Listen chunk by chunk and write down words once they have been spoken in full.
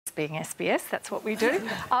being SBS, that's what we do.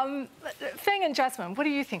 Feng and Jasmine, what do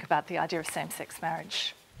you think about the idea of same-sex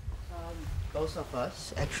marriage? Both of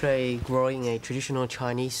us actually growing a traditional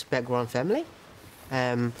Chinese background family.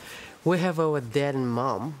 We have our dad and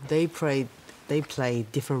mom. They play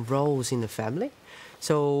different roles in the family.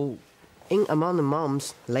 So among the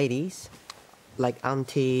moms, ladies, like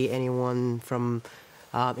auntie, anyone from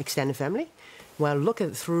extended family, when I look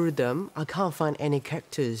through them, I can't find any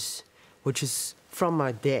characters which is from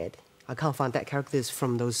my dad. I can't find that characters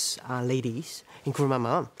from those ladies, including my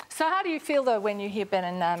mom. So how do you feel, though, when you hear Ben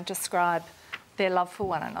and Nam describe their love for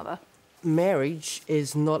one another? Marriage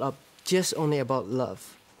is not just only about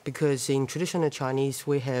love, because in traditional Chinese,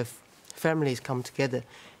 we have families come together.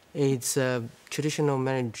 It's a traditional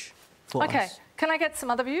marriage for us. OK, can I get some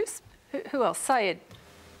other views? Who else? Syed.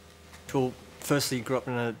 Well, firstly, grew up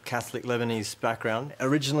in a Catholic Lebanese background.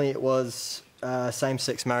 Originally, it was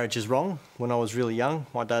same-sex marriage is wrong when I was really young.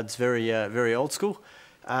 My dad's very old school.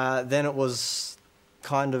 Then it was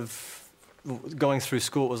kind of going through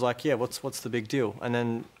school. It was like, yeah, what's the big deal? And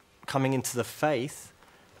then coming into the faith,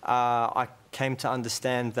 I came to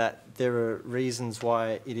understand that there are reasons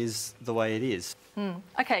why it is the way it is.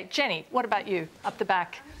 OK, Jenny, what about you, up the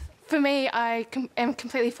back? For me, I am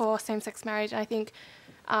completely for same-sex marriage. I think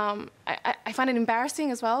I find it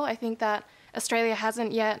embarrassing as well. I think that Australia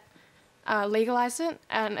hasn't yet legalised it,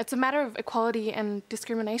 and it's a matter of equality and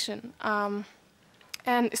discrimination.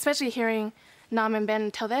 And especially hearing Nam and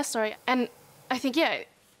Ben tell their story. And I think, yeah,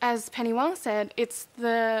 as Penny Wong said, it's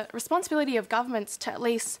the responsibility of governments to at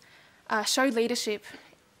least show leadership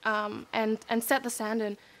and set the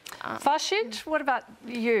standard. Farshid, what about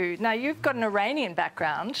you? Now, you've got an Iranian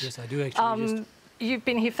background. Yes, I do actually. You've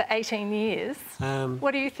been here for 18 years.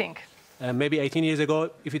 What do you think? Maybe 18 years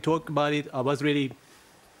ago, if you talk about it, I was really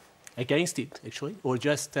against it, actually, or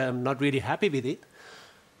just not really happy with it.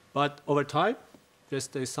 But over time,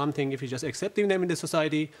 just there's something, if you're just accepting them in the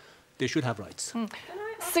society, they should have rights.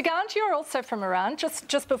 Sagant, you're also from Iran.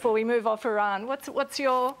 Just before we move off Iran, what's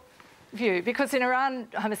your view? Because in Iran,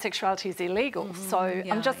 homosexuality is illegal. So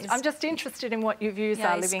yeah, I'm just interested in what your views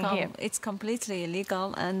are living here. It's completely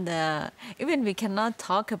illegal, and even we cannot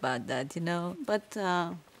talk about that, you know. But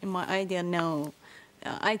in my idea, no,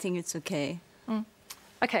 I think it's okay.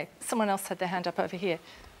 OK, someone else had their hand up over here.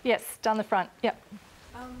 Yes, down the front. Yep.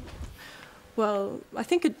 Well, I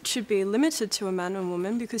think it should be limited to a man and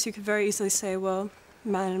woman, because you could very easily say, well,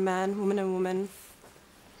 man and man, woman and woman.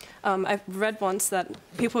 I've read once that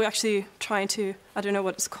people are actually trying to, I don't know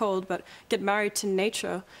what it's called, but get married to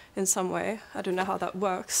nature in some way. I don't know how that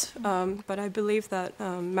works, but I believe that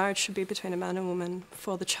marriage should be between a man and woman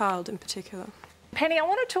for the child in particular. Penny, I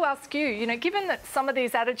wanted to ask you, you know, given that some of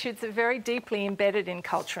these attitudes are very deeply embedded in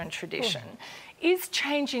culture and tradition, is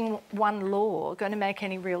changing one law going to make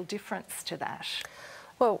any real difference to that?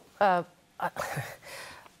 Well, I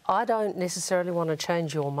don't necessarily want to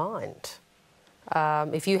change your mind.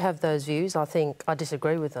 If you have those views, I think I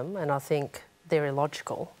disagree with them and I think they're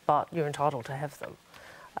illogical, but you're entitled to have them.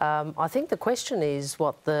 I think the question is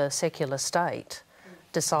what the secular state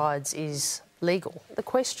decides is legal. The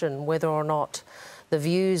question whether or not the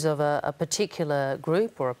views of a particular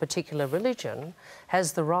group or a particular religion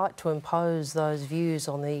has the right to impose those views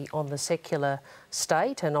on the secular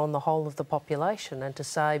state and on the whole of the population, and to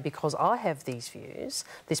say, because I have these views,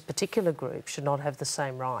 this particular group should not have the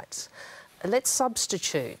same rights. Let's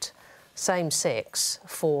substitute same-sex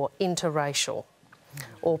for interracial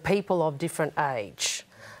or people of different age.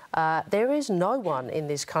 There is no one in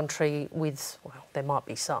this country with, well, there might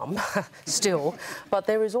be some still, but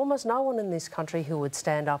there is almost no one in this country who would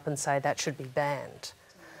stand up and say that should be banned.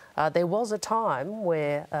 There was a time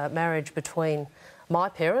where marriage between my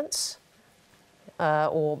parents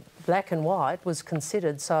or black and white was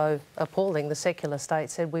considered so appalling the secular state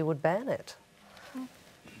said we would ban it.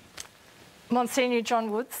 Monsignor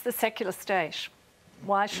John Woods, the secular state.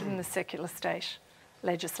 Why shouldn't the secular state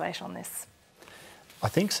legislate on this? I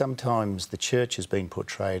think sometimes the church has been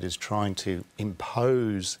portrayed as trying to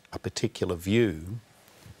impose a particular view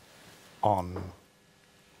on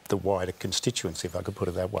the wider constituency, if I could put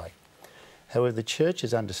it that way. However, the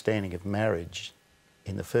church's understanding of marriage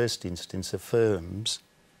in the first instance affirms,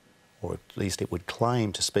 or at least it would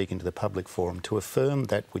claim to speak into the public forum, to affirm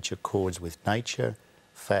that which accords with nature,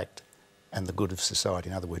 fact and the good of society,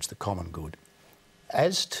 in other words, the common good.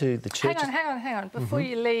 As to the church... Hang on. Before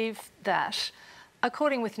you leave that,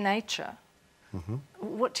 according with nature,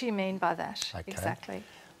 what do you mean by that exactly?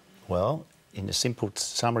 Well, in a simple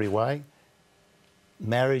summary way,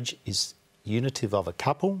 marriage is unitive of a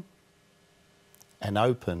couple and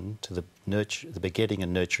open to the begetting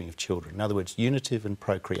and nurturing of children. In other words, unitive and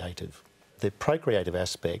procreative. The procreative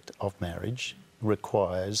aspect of marriage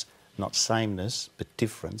requires not sameness, but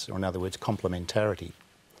difference, or in other words, complementarity.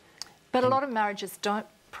 But a lot of marriages don't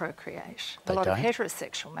procreate. They a lot don't? of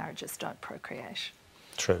heterosexual marriages don't procreate.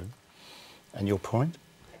 True. And your point?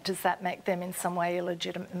 Does that make them in some way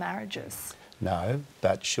illegitimate marriages? No,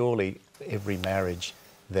 but surely every marriage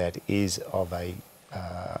that is of a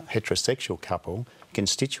heterosexual couple,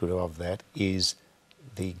 constitutive of that is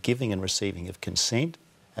the giving and receiving of consent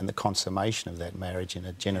and the consummation of that marriage in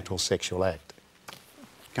a genital sexual act.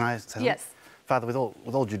 Can I say Yes. Father, with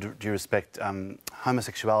all due respect,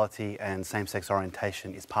 homosexuality and same-sex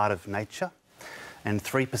orientation is part of nature, and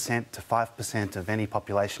 3% to 5% of any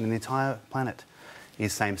population in the entire planet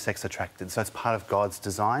is same-sex attracted. So it's part of God's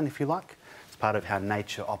design, if you like. It's part of how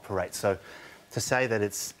nature operates. So to say that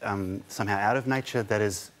it's somehow out of nature, that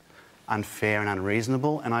is unfair and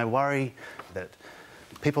unreasonable, and I worry that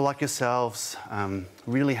people like yourselves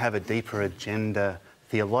really have a deeper agenda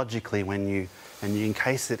theologically when you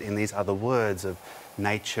encase it in these other words of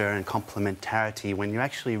nature and complementarity, when you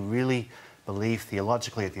actually really believe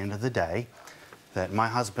theologically at the end of the day that my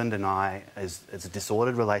husband and I, as a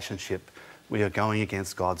disordered relationship, we are going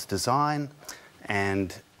against God's design,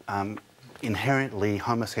 and inherently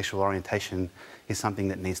homosexual orientation is something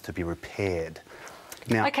that needs to be repaired.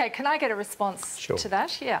 Now, Okay, can I get a response Sure. to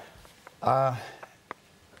that? Yeah.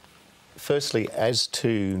 Firstly, as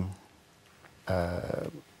to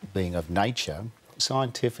being of nature,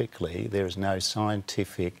 scientifically there is no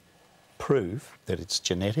scientific proof that it's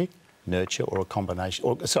genetic, nurture or a combination,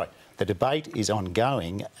 or sorry, the debate is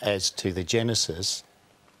ongoing as to the genesis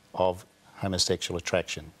of homosexual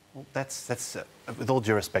attraction. well, that's with all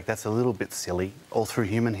due respect, that's a little bit silly. All through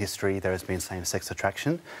human history there has been same-sex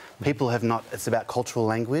attraction. People have not, it's about cultural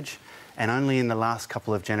language, and only in the last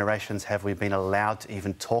couple of generations have we been allowed to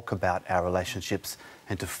even talk about our relationships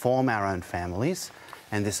and to form our own families.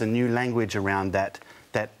 And there's a new language around that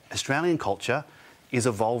Australian culture is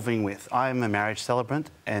evolving with. I'm a marriage celebrant,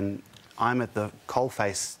 and I'm at the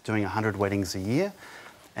coalface doing 100 weddings a year,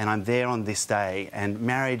 and I'm there on this day. And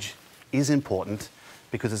marriage is important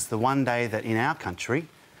because it's the one day that in our country,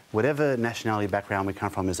 whatever nationality background we come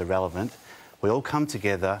from is irrelevant, we all come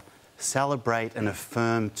together, celebrate and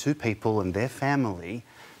affirm two people and their family,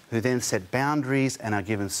 who then set boundaries and are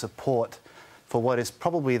given support for what is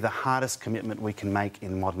probably the hardest commitment we can make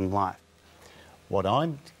in modern life. What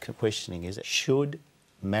I'm questioning is, should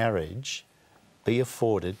marriage be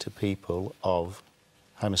afforded to people of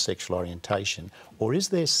homosexual orientation, or is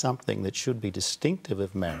there something that should be distinctive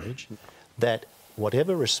of marriage, that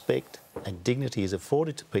whatever respect and dignity is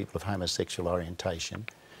afforded to people of homosexual orientation,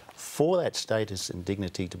 for that status and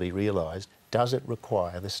dignity to be realised, does it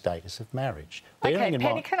require the status of marriage? Okay, Bearing in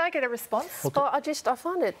Penny, mind- can I get a response? Well, I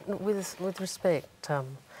find it, with respect,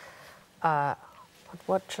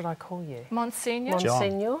 what should I call you? Monsignor?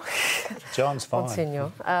 Monsignor? John's fine.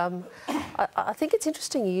 Monsignor. I think it's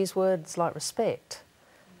interesting you use words like respect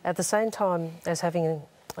at the same time as having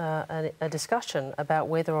a discussion about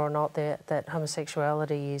whether or not that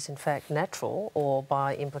homosexuality is in fact natural or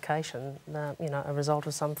by implication, a result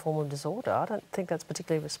of some form of disorder. I don't think that's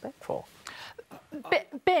particularly respectful.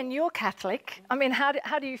 Ben, you're Catholic. I mean,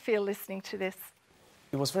 how do you feel listening to this?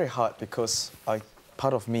 It was very hard because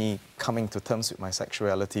part of me coming to terms with my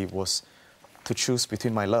sexuality was to choose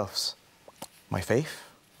between my loves, my faith,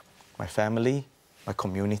 my family, my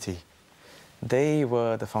community. They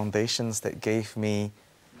were the foundations that gave me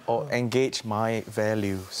or engaged my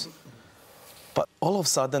values. But all of a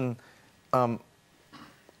sudden,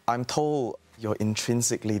 I'm told you're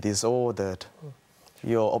intrinsically disordered.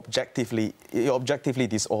 You're objectively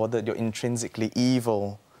disordered, you're intrinsically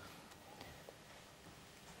evil.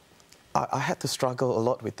 I had to struggle a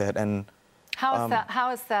lot with that, and How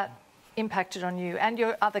has that impacted on you and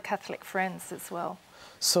your other Catholic friends as well?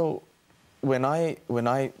 So, when I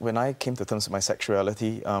came to terms with my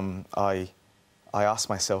sexuality, I asked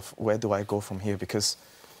myself, where do I go from here? Because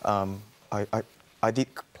I did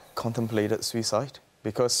contemplate suicide,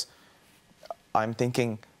 because I'm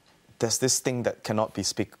thinking there's this thing that cannot be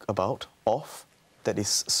spoken about, that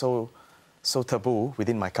is so taboo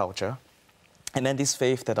within my culture. And then this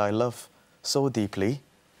faith that I love so deeply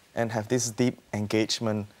and have this deep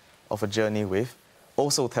engagement of a journey with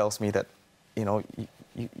also tells me that,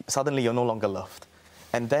 suddenly you're no longer loved.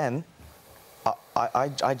 And then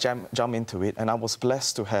I jump into it, and I was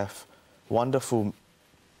blessed to have wonderful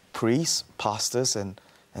priests, pastors and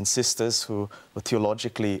sisters who were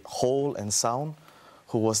theologically whole and sound,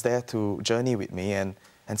 who was there to journey with me and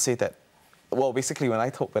say that well, basically,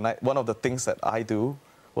 one of the things that I do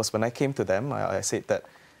was when I came to them, I said that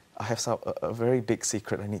I have a very big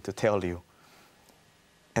secret I need to tell you.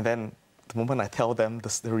 And then the moment I tell them,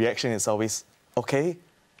 the reaction is always, okay,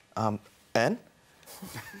 and?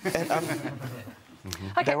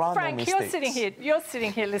 Okay, Frank, you're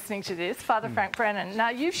sitting here listening to this, Father Frank Brennan. Now,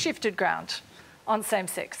 you've shifted ground on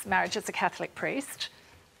same-sex marriage as a Catholic priest.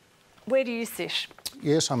 Where do you sit?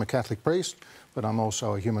 Yes, I'm a Catholic priest, but I'm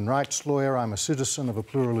also a human rights lawyer. I'm a citizen of a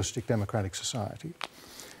pluralistic democratic society.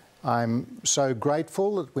 I'm so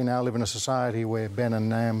grateful that we now live in a society where Ben and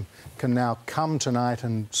Nam can now come tonight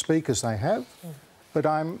and speak as they have, but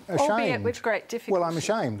I'm ashamed. Albeit with great difficulty. Well, I'm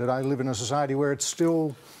ashamed that I live in a society where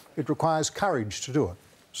it requires courage to do it.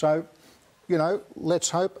 So, you know, let's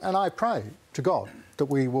hope, and I pray to God that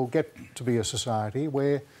we will get to be a society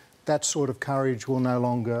where that sort of courage will no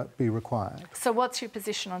longer be required. So what's your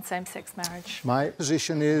position on same-sex marriage? My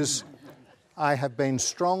position is I have been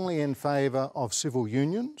strongly in favour of civil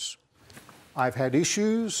unions. I've had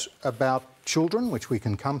issues about children, which we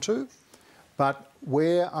can come to, but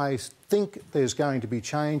where I think there's going to be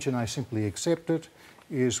change, and I simply accept it,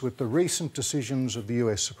 is with the recent decisions of the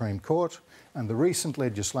US Supreme Court and the recent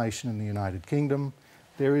legislation in the United Kingdom.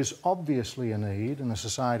 There is obviously a need in a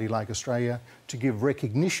society like Australia to give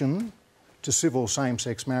recognition to civil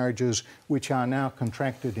same-sex marriages which are now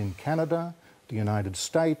contracted in Canada, the United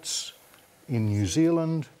States, in New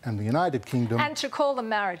Zealand and the United Kingdom. And to call them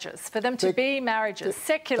marriages, for them to be marriages,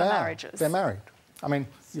 secular marriages. They're married. I mean,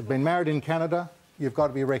 you've been married in Canada, you've got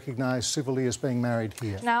to be recognised civilly as being married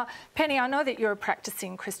here. Now, Penny, I know that you're a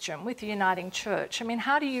practising Christian with the Uniting Church. I mean,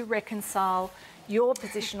 how do you reconcile your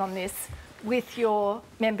position on this with your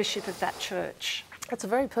membership of that church? That's a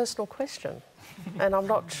very personal question. And I'm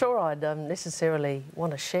not sure I'd necessarily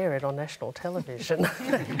want to share it on national television.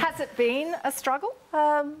 Has it been a struggle?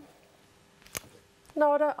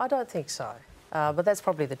 No, I don't think so. But that's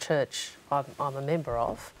probably the church I'm a member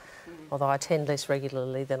of. Although I attend less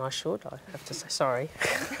regularly than I should, I have to say sorry.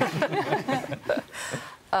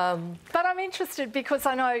 But I'm interested because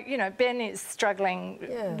I know, you know, Ben is struggling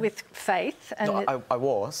with faith. And no, I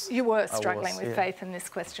was. You were struggling with faith in this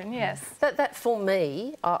question, yes. That for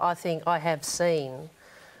me, I think I have seen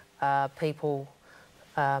people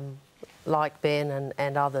like Ben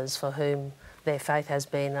and others for whom their faith has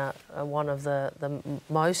been one of the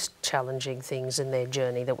most challenging things in their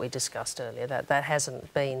journey that we discussed earlier. That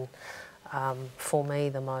hasn't been, for me,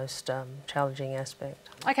 the most challenging aspect.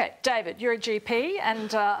 OK, David, you're a GP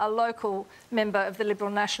and a local member of the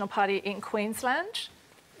Liberal National Party in Queensland.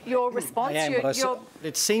 Your response? I am,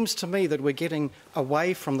 it seems to me that we're getting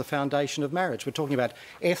away from the foundation of marriage. We're talking about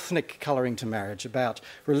ethnic colouring to marriage, about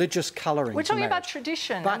religious colouring to marriage. We're talking about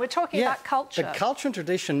tradition, and we're talking about culture. But culture and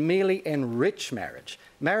tradition merely enrich marriage.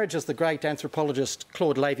 Marriage, as the great anthropologist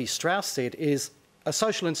Claude Lévi-Strauss said, is a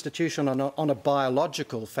social institution on a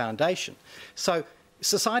biological foundation. So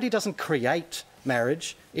society doesn't create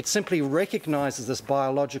marriage, it simply recognises this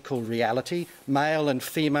biological reality, male and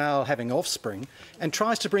female having offspring, and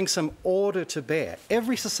tries to bring some order to bear.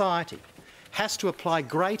 Every society has to apply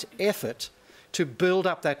great effort to build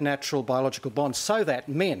up that natural biological bond so that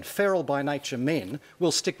men, feral by nature men,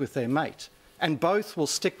 will stick with their mate, and both will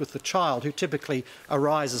stick with the child who typically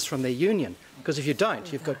arises from their union. Because if you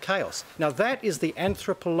don't, you've got chaos. Now, that is the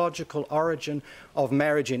anthropological origin of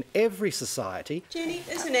marriage in every society. Jenny,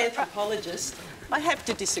 as an anthropologist, I have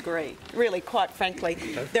to disagree, really, quite frankly.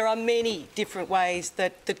 There are many different ways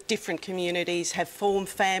that the different communities have formed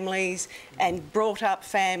families and brought up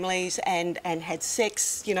families and had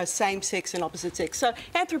sex, you know, same sex and opposite sex. So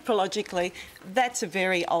anthropologically, that's a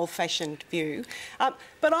very old-fashioned view.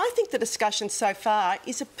 But I think the discussion so far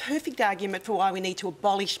is a perfect argument for why we need to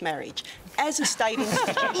abolish marriage as a state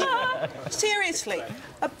institution. Seriously,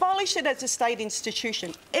 abolish it as a state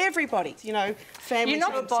institution. Everybody, you know, families...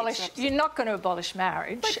 You're not going to abolish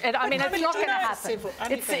marriage. I mean, it's not going to happen.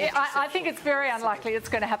 I think it's very unlikely it's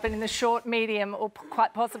going to happen in the short, medium or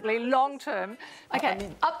quite possibly long term. OK,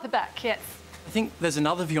 up the back, yes. I think there's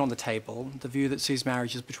another view on the table, the view that sees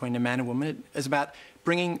marriages between a man and woman. It is about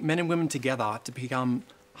bringing men and women together to become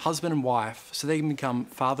husband and wife so they can become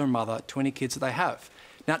father and mother to any kids that they have.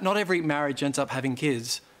 Now, not every marriage ends up having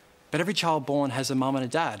kids, but every child born has a mum and a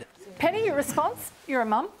dad. Penny, your response? You're a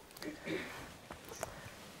mum.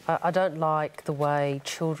 I don't like the way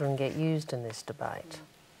children get used in this debate.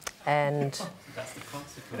 And... That's the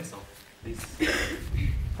consequence of this.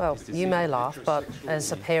 Well, you may laugh, but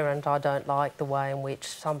as a parent, I don't like the way in which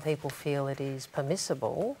some people feel it is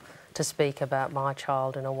permissible to speak about my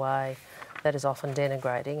child in a way that is often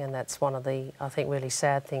denigrating, and that's one of the, I think, really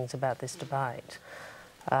sad things about this debate.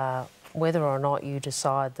 whether or not you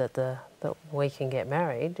decide that that we can get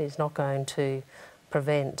married is not going to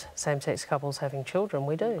prevent same-sex couples having children.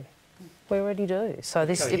 We do. We already do. So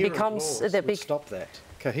this it becomes that big. Stop that.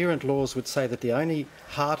 Coherent laws would say that the only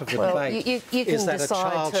heart of the debate is that a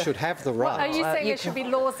child should have the right. Are you saying there should be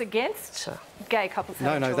laws against gay couples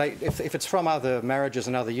having children? No. If it's from other marriages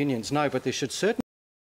and other unions, no. But there should certainly